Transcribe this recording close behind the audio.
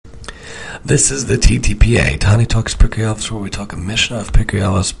This is the TTPA, Tani Talks Pirkei Avos, where we talk a Mishnah of Pirkei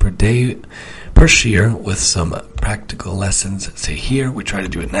Avos per day, per shir, with some practical lessons. Say here, we try to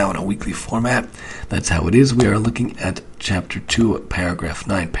do it now in a weekly format. That's how it is. We are looking at Chapter 2, Paragraph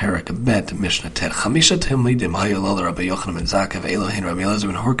 9, Parak Bet, Mishnah Tet. Chamisha Temlidim Hayolol Rabbi Yochanan ben Zakkai Elohin Rabbi Elazar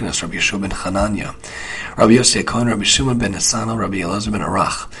ben Horkinus Rabbi Yeshua ben Chananya Rabbi Yossi Cohen Rabbi Shimon ben Hasana Rabbi Elazar ben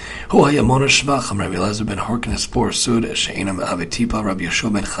Arach Hu Hayamona Shvacham Rabbi Elazar ben Horkinus Bor Sud Sheinam Avetipa Rabbi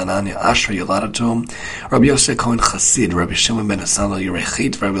Yeshua ben Chananya Ashra Yoladatom Rabbi Yossi Cohen Chasid Rabbi Shimon ben Hasana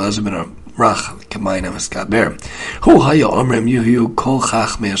Yerechit Rabbi Elazar ben Rach Kamayna Meskaber Hu Haya Omrim Yuhu Kol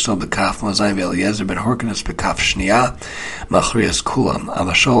Chach Me'asol Bekaf Mozayim Eliezer ben Horkinus Bekaf Shnia Machriyas Kulam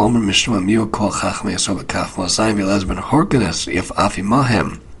Avashol Omrim Mishnuam Yuhu Kol Chach Me'asol Bekaf Mozayim Eliezer ben Horkinus If Afi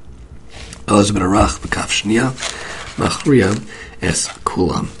Mahem Eliezer ben Rach Bekaf Shnia Machriya Es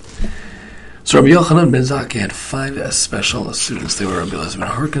Kulam. So Rabbi Yochanan ben Zakkai had 5 special students. They were Rabbi Elazar ben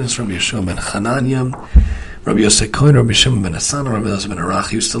Horkinus, Rabbi Yeshua ben Chananya, Rabbi Yossi Cohen, Rabbi Shimon ben Hasana, Rabbi Elazar ben Arach.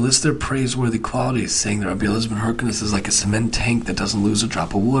 He used to list their praiseworthy qualities, saying that Rabbi Elazar ben Horkinus is like a cement tank that doesn't lose a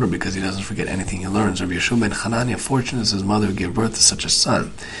drop of water because he doesn't forget anything he learns. Rabbi Yeshua ben Chananya, fortunate is his mother who gave birth to such a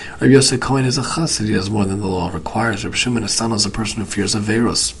son. Rabbi Yossi Cohen is a chassid, he does more than the law requires. Rabbi Shimon ben Hasana is a person who fears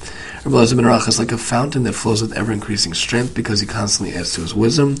Averos. Rabbi Elazar ben Arach is like a fountain that flows with ever-increasing strength because he constantly adds to his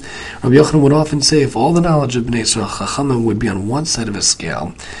wisdom. Rabbi Yochanan would often say, if all the knowledge of Bnei Yisrael Chachamim would be on one side of a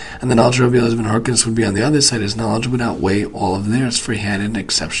scale, and the knowledge of Rabbi Elazar ben Horkinus would be on the other side, his knowledge would outweigh all of theirs, for he had an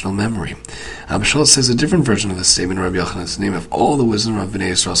exceptional memory. Abishal says a different version of this statement in Rabbi Yochanan's name. If all the wisdom of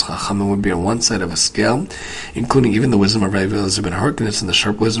Bnei Yisrael's Chachamim would be on one side of a scale, including even the wisdom of Rabbi Elazar ben Horkinus, and the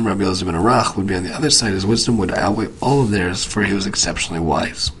sharp wisdom of Rabbi Elazar ben Arach would be on the other side, his wisdom would outweigh all of theirs, for he was exceptionally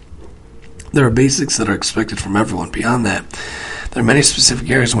wise. There are basics that are expected from everyone. Beyond that, there are many specific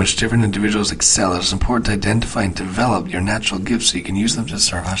areas in which different individuals excel. It is important to identify and develop your natural gifts so you can use them to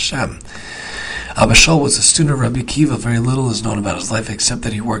serve Hashem. Abishal was a student of Rabbi Akiva. Very little is known about his life except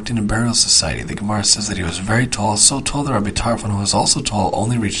that he worked in a burial society. The Gemara says that he was very tall, so tall that Rabbi Tarfon, who was also tall,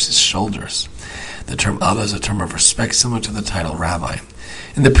 only reached his shoulders. The term Abba is a term of respect similar to the title Rabbi.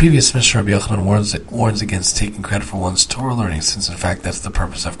 In the previous Mishnah, Rabbi Yochanan warns against taking credit for one's Torah learning, since in fact that's the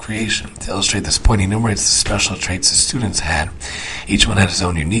purpose of creation. To illustrate this point, he enumerates the special traits his students had. Each one had his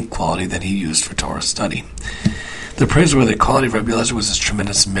own unique quality that he used for Torah study. The praiseworthy quality of Rabbi Elazar was his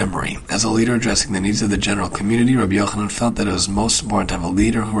tremendous memory. As a leader addressing the needs of the general community, Rabbi Yochanan felt that it was most important to have a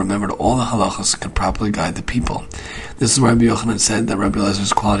leader who remembered all the halachos and could properly guide the people. This is why Rabbi Yochanan said that Rabbi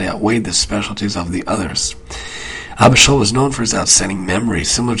Elazar's quality outweighed the specialties of the others. Abishal was known for his outstanding memory,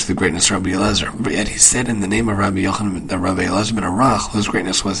 similar to the greatness of Rabbi Elazar. But yet he said in the name of Rabbi Yochanan that Rabbi Elazar ben Arach, whose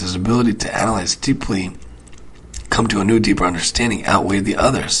greatness was his ability to analyze deeply, come to a new, deeper understanding, outweighed the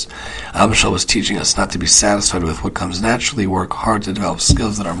others. Abishal was teaching us not to be satisfied with what comes naturally, work hard to develop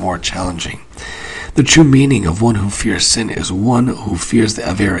skills that are more challenging. The true meaning of one who fears sin is one who fears the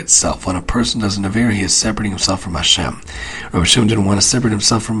Aver itself. When a person does an Aver, he is separating himself from Hashem. Rabbi Shimon didn't want to separate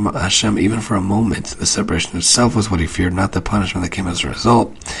himself from Hashem even for a moment. The separation itself was what he feared, not the punishment that came as a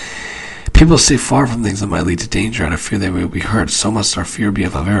result. People stay far from things that might lead to danger out of fear they will be hurt. So must our fear be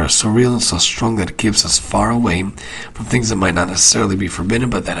of Avera, so real and so strong that it keeps us far away from things that might not necessarily be forbidden,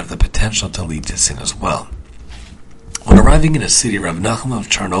 but that have the potential to lead to sin as well. When arriving in a city, Rav Nachman of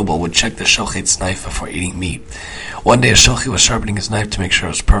Chernobyl would check the shochet's knife before eating meat. One day a shochet was sharpening his knife to make sure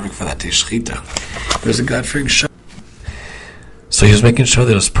it was perfect for that day's shechita. There was a God-fearing shochet. So he was making sure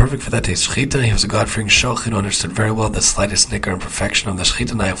that it was perfect for that day's shechita. He was a God-fearing shochet who understood very well the slightest nick or imperfection of the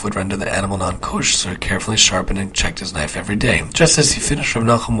shechita knife would render the animal non-kosher, so he carefully sharpened and checked his knife every day. Just as he finished, Rav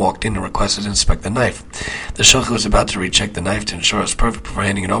Nachman walked in and requested to inspect the knife. The shochet was about to recheck the knife to ensure it was perfect before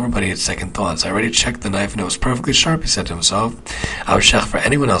handing it over, but he had second thoughts. I already checked the knife and it was perfectly sharp, he said to himself. I would check for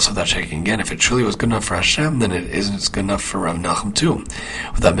anyone else without checking again. If it truly was good enough for Hashem, then it isn't good enough for Rav Nachman too.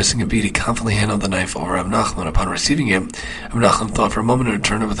 Without missing a beat, he confidently handled the knife over Rav Nachman. Upon receiving it, Rav Nachman thought for a moment and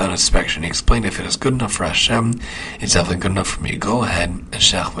returned it without inspection. He explained, if it is good enough for Hashem, it's definitely good enough for me. Go ahead and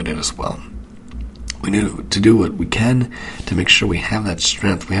shech with it as well. We need to do what we can to make sure we have that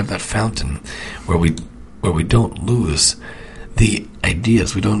strength, we have that fountain where we don't lose the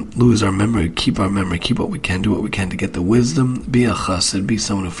ideas, we don't lose our memory, keep our memory, keep what we can, do what we can to get the wisdom, be a chassid, be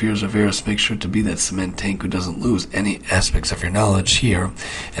someone who fears Averis, make sure to be that cement tank who doesn't lose any aspects of your knowledge here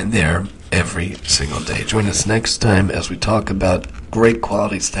and there every single day. Join us next time as we talk about great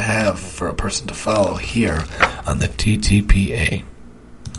qualities to have for a person to follow here on the TTPA.